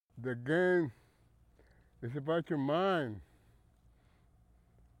The game is about your mind.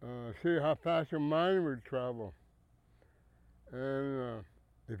 See how fast your mind will travel. And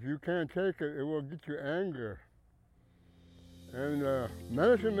if you can't take it, it will get you anger. And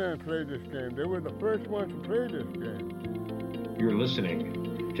Medicine Man played this game. They were the first ones to play this game. You're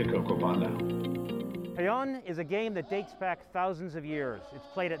listening to Cocopanda. Peon is a game that dates back thousands of years. It's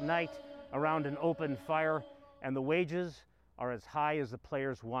played at night around an open fire, and the wages are as high as the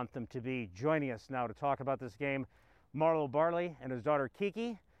players want them to be. Joining us now to talk about this game, Marlo Barley and his daughter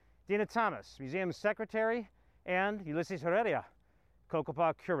Kiki, Dina Thomas, museum secretary, and Ulysses Heredia,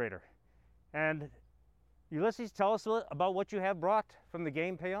 Cocopah curator. And Ulysses, tell us a little about what you have brought from the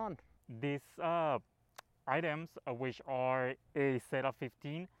game Peon. These items, which are a set of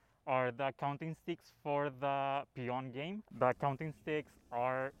 15, are the counting sticks for the Peon game. The counting sticks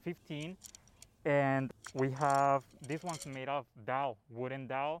are 15, and we have these ones made of dowel, wooden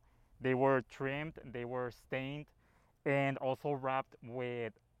dowel. They were trimmed, they were stained, and also wrapped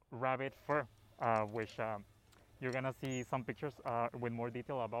with rabbit fur, which you're gonna see some pictures with more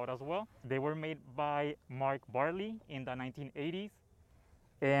detail about as well. They were made by Mark Barley in the 1980s,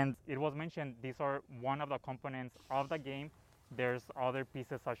 and it was mentioned these are one of the components of the game. There's other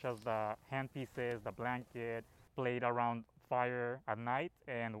pieces such as the hand pieces, the blanket, played around fire at night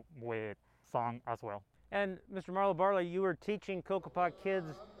and with song as well. And Mr. Marlo Barley, you were teaching Cocopah kids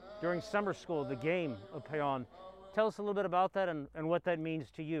during summer school the game of Peon. Tell us a little bit about that and what that means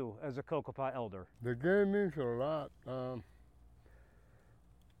to you as a Cocopah elder. The game means a lot.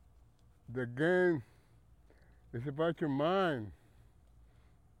 The game is about your mind.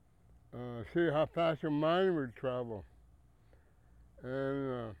 See how fast your mind will travel.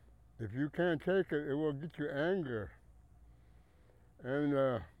 And if you can't take it, it will get you anger.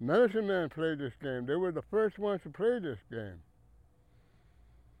 And Medicine Man played this game. They were the first ones to play this game.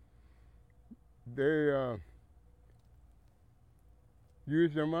 They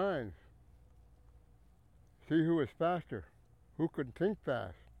used their minds. See who was faster, who could think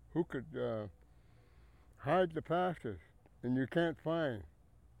fast, who could hide the fastest, and you can't find.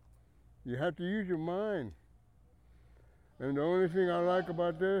 You have to use your mind. And the only thing I like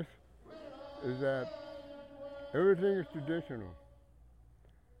about this is that everything is traditional.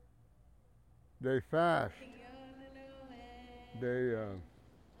 They fast. They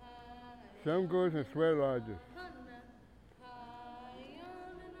some goes in sweat lodges,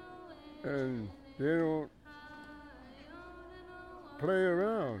 and they don't play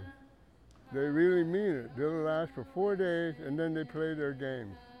around. They really mean it. They'll last for 4 days, and then they play their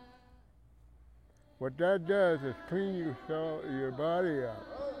games. What that does is clean your body out.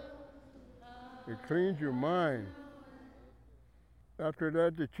 It cleans your mind. After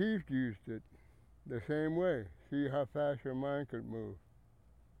that, the Chiefs used it the same way. See how fast your mind could move.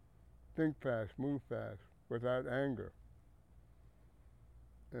 Think fast, move fast, without anger.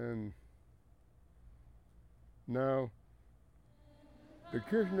 And now, the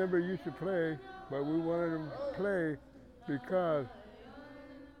kids never used to play, but we wanted them to play because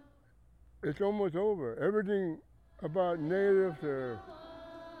it's almost over. Everything about natives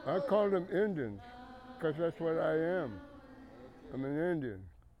I call them Indians, because that's what I am. I'm an Indian,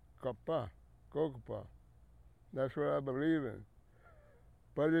 Cocopah. That's what I believe in.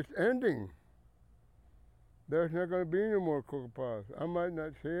 But it's ending. There's not going to be any more Cocopahs. I might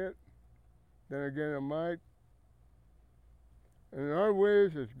not see it, then again I might. And in our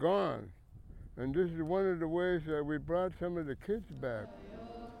ways, it's gone. And this is one of the ways that we brought some of the kids back.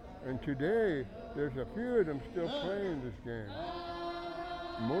 And today, there's a few of them still playing this game,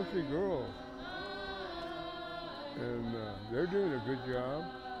 mostly girls. And they're doing a good job.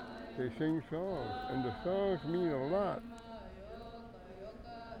 They sing songs, and the songs mean a lot.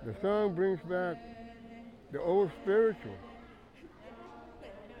 The song brings back the old spiritual.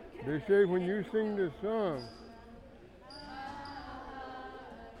 They say when you sing this song,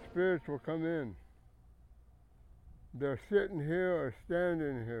 spirits will come in. They're sitting here or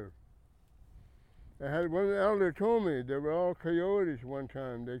standing here. I had one elder told me they were all coyotes one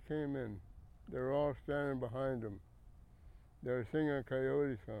time. They came in. They were all standing behind them. They were singing a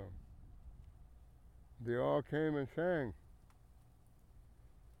coyote song. They all came and sang.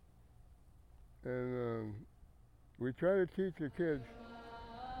 And we try to teach the kids,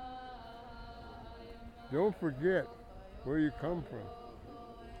 don't forget where you come from.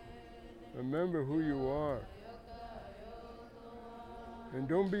 Remember who you are. And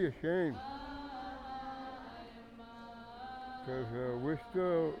don't be ashamed, because we're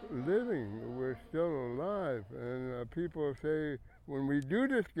still living, we're still alive, and people say, when we do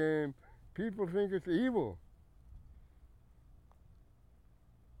this game, people think it's evil.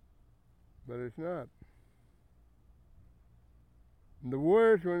 but it's not. And the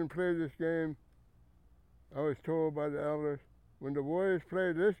Warriors, when they played this game, I was told by the elders, when the Warriors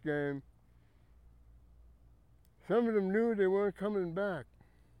played this game, some of them knew they weren't coming back.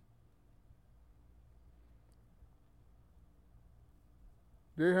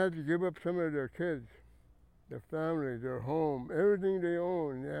 They had to give up some of their kids, their family, their home, everything they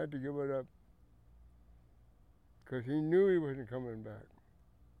owned, they had to give it up. Because he knew he wasn't coming back.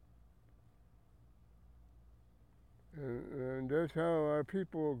 And that's how our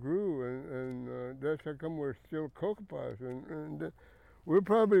people grew, and that's how come we're still Cocopas. And we're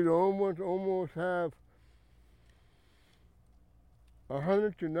probably the only ones almost have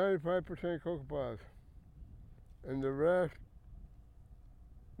 100 to 95% Cocopas. And the rest,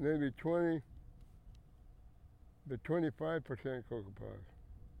 maybe 20 to 25% Cocopas.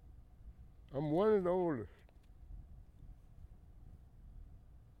 I'm one of the oldest.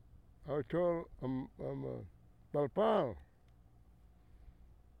 I was told I'm a Palpal.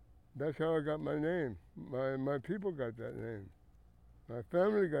 That's how I got my name. My people got that name. My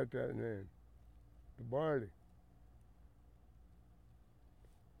family got that name, the Barley.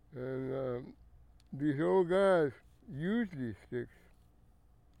 And these old guys use these sticks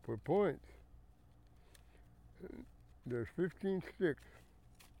for points. There's 15 sticks.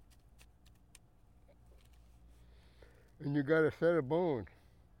 And you got a set of bones.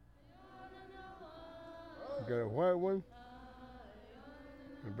 You got a white one,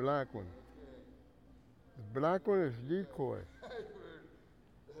 and a black one. The black one is decoy.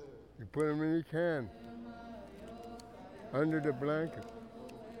 You put them in each hand, under the blanket.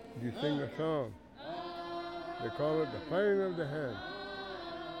 You sing a song. They call it the playing of the hand.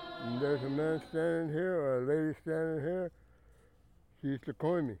 And there's a man standing here or a lady standing here. She's the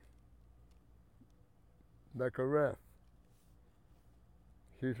koimi, like a ref.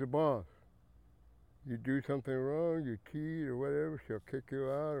 She's the boss. You do something wrong, you cheat or whatever, she'll kick you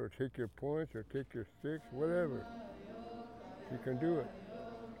out or take your points or take your sticks, whatever. She can do it,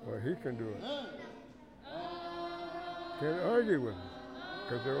 or he can do it. Can't argue with them,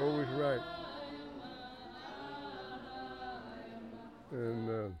 because they're always right.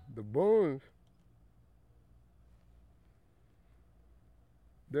 And the bones,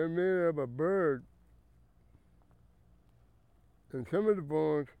 they're made of a bird, and some of the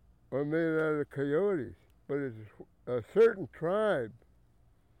bones are made out of coyotes, but it's a certain tribe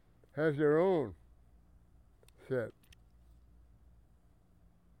has their own set.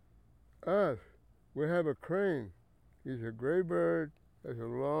 Us, we have a crane. He's a gray bird, has a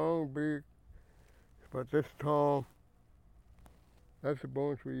long beak, about this tall. That's the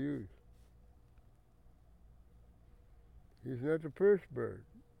bones we use. He's not the first bird.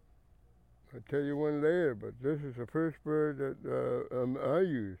 I'll tell you one later, but this is the first bird that I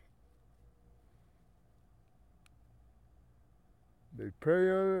used. They prey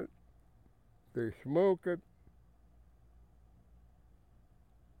on it, they smoke it,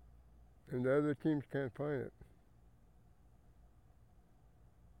 and the other teams can't find it.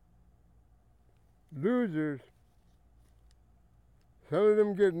 Losers, some of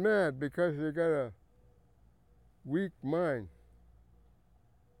them get mad because they got a weak mind.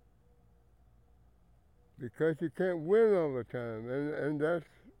 Because you can't win all the time, and that's,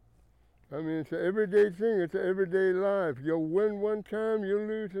 I mean, it's an everyday thing, it's an everyday life. You'll win one time, you'll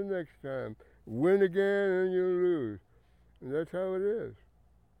lose the next time. Win again, and you'll lose. And that's how it is.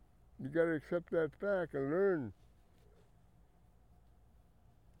 You got to accept that fact and learn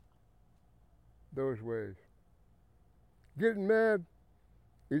those ways. Getting mad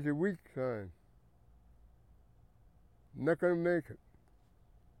is a weak sign. Not going to make it.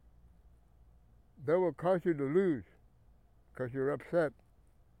 That will cause you to lose because you're upset.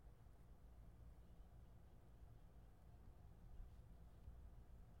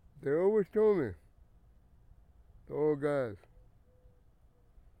 They always told me, the old guys,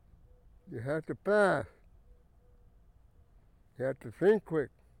 you have to pass. You have to think quick.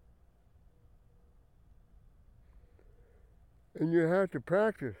 And you have to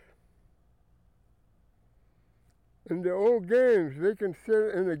practice. In the old games, they can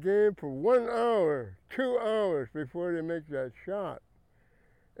sit in a game for 1 hour, 2 hours before they make that shot.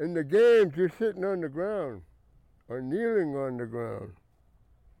 In the games, you're sitting on the ground or kneeling on the ground.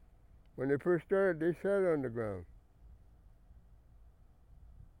 When they first started, they sat on the ground.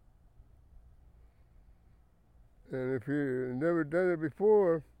 And if you've never done it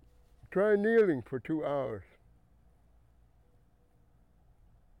before, try kneeling for 2 hours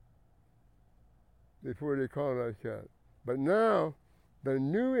before they call that shot. But now, the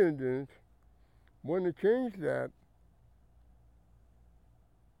new Indians want to change that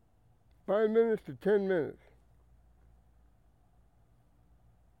 5 minutes to 10 minutes.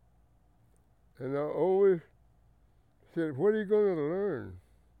 And I always said, what are you going to learn?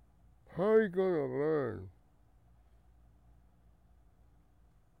 How are you going to learn?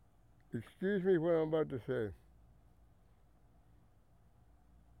 Excuse me what I'm about to say.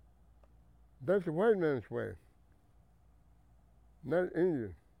 That's the white man's way, not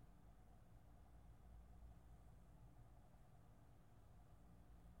Indian.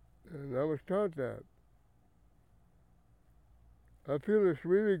 And I was taught that. I feel it's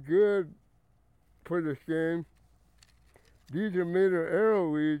really good for this game. These are made of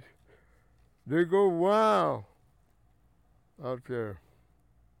arrowweeds. They go wow out there.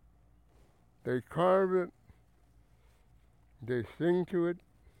 They carve it, they sing to it,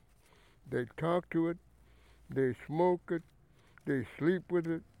 they talk to it, they smoke it, they sleep with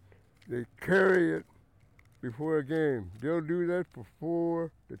it, they carry it before a game. They'll do that for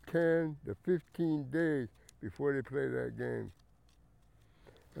 4 to 10 to 15 days before they play that game.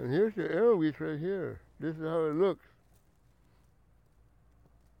 And here's the arrowweeds right here. This is how it looks.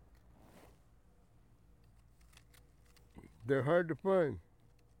 They're hard to find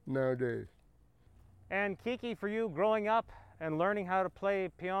nowadays. And Kiki, for you growing up and learning how to play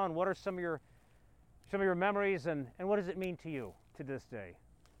peon, what are some of your memories, and what does it mean to you to this day?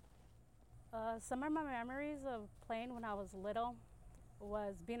 Some of my memories of playing when I was little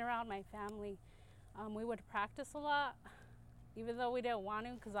was being around my family. We would practice a lot, even though we didn't want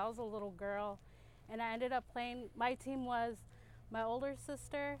to, because I was a little girl. And I ended up playing, my team was my older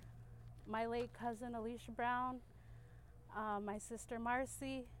sister, my late cousin Alicia Brown, my sister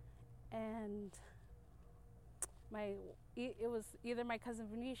Marcy, and it was either my cousin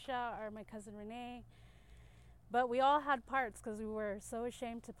Venetia or my cousin Renee. But we all had parts because we were so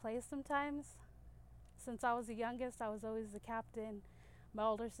ashamed to play sometimes. Since I was the youngest, I was always the captain. My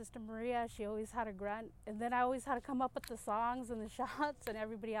older sister Maria, she always had a grunt. And then I always had to come up with the songs and the shots, and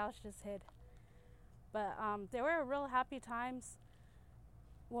everybody else just hid. But there were real happy times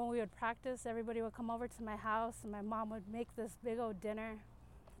when we would practice. Everybody would come over to my house, and my mom would make this big old dinner.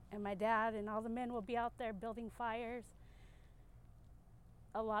 And my dad and all the men would be out there building fires.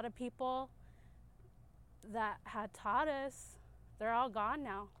 A lot of people that had taught us, they're all gone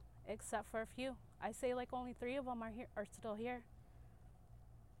now, except for a few. I say like only 3 of them are still here.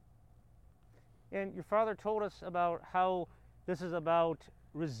 And your father told us about how this is about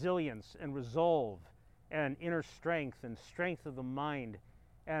resilience and resolve and inner strength and strength of the mind.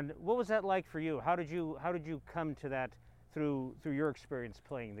 And what was that like for you? How did you come to that through your experience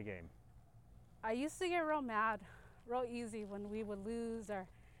playing the game? I used to get real mad, real easy when we would lose, or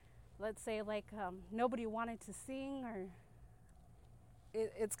let's say like nobody wanted to sing, or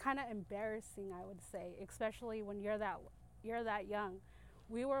it's kind of embarrassing, I would say, especially when you're that young.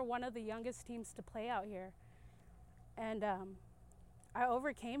 We were one of the youngest teams to play out here, and I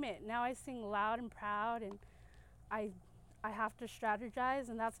overcame it. Now I sing loud and proud, and I have to strategize,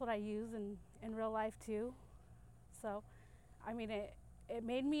 and that's what I use in real life too. So, I mean, it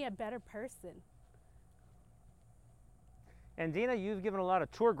made me a better person. And Dina, you've given a lot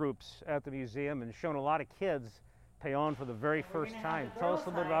of tour groups at the museum and shown a lot of kids peon for the very first time. Tell us a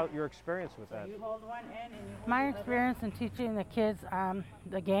little bit about your experience with that. My experience in teaching the kids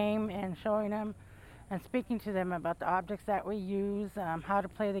the game and showing them and speaking to them about the objects that we use, how to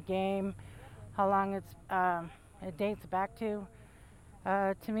play the game, how long it dates back to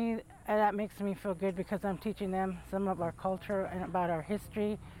me, that makes me feel good because I'm teaching them some of our culture and about our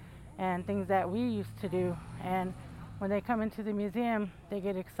history and things that we used to do. And when they come into the museum, they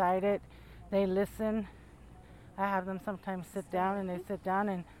get excited, they listen. I have them sometimes sit down, and they sit down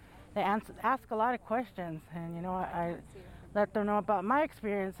and they ask a lot of questions. And, you know, I let them know about my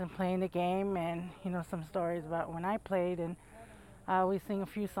experience in playing the game and, you know, some stories about when I played. And we sing a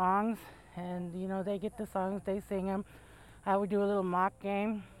few songs, and, you know, they get the songs, they sing them. We do a little mock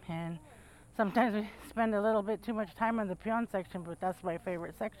game, and sometimes we spend a little bit too much time on the peon section, but that's my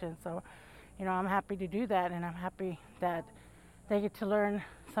favorite section. So, you know, I'm happy to do that, and I'm happy that they get to learn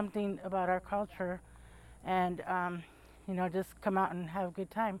something about our culture and, you know, just come out and have a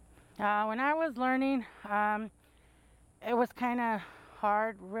good time. When I was learning, it was kind of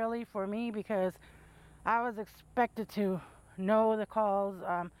hard, really, for me because I was expected to know the calls.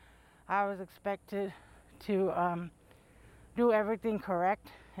 I was expected to do everything correct,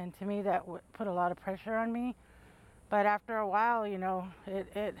 and to me that put a lot of pressure on me. But after a while, you know,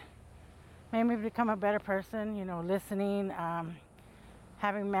 it made me become a better person, you know, listening,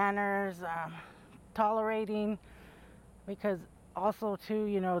 having manners, tolerating, because also too,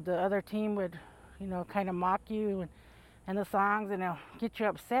 you know, the other team would, you know, kind of mock you and and the songs, and it'll get you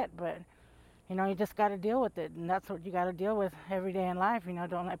upset, but you know, you just got to deal with it, and that's what you got to deal with every day in life. You know,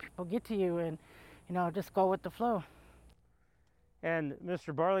 don't let people get to you, and you know, just go with the flow. And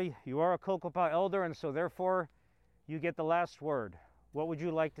Mr. Barley, you are a Cocopah elder, and so therefore you get the last word. What would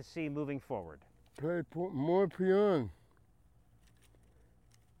you like to see moving forward? Play more peon.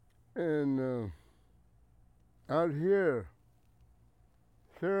 And out here,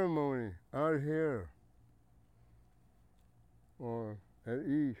 ceremony out here, or at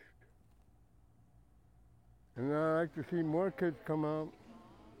East. And I like to see more kids come out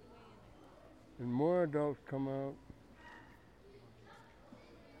and more adults come out.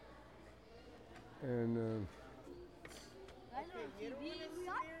 And You don't want to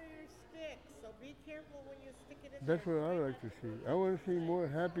smear your stick, so be careful when you stick it in that's there. what I like to see. I want to see more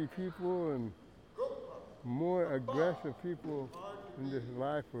happy people and more aggressive people in this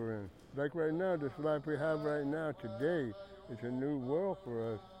life we're in. Like right now, this life we have right now today is a new world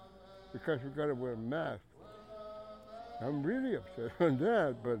for us because we got to wear masks. I'm really upset on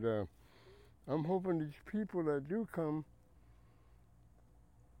that, but I'm hoping these people that do come,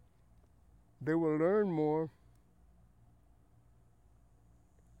 they will learn more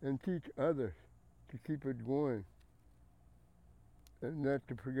and teach others to keep it going and not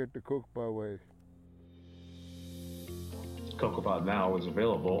to forget the Cocopah ways. Cocopah Now is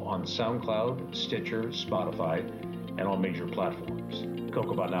available on SoundCloud, Stitcher, Spotify, and all major platforms.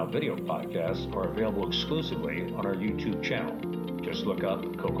 Cocopah Now video podcasts are available exclusively on our YouTube channel. Just look up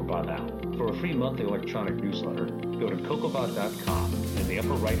Cocopah Now. For a free monthly electronic newsletter, go to cocopah.com. In the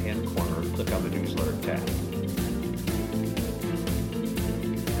upper right-hand corner, click on the newsletter tab.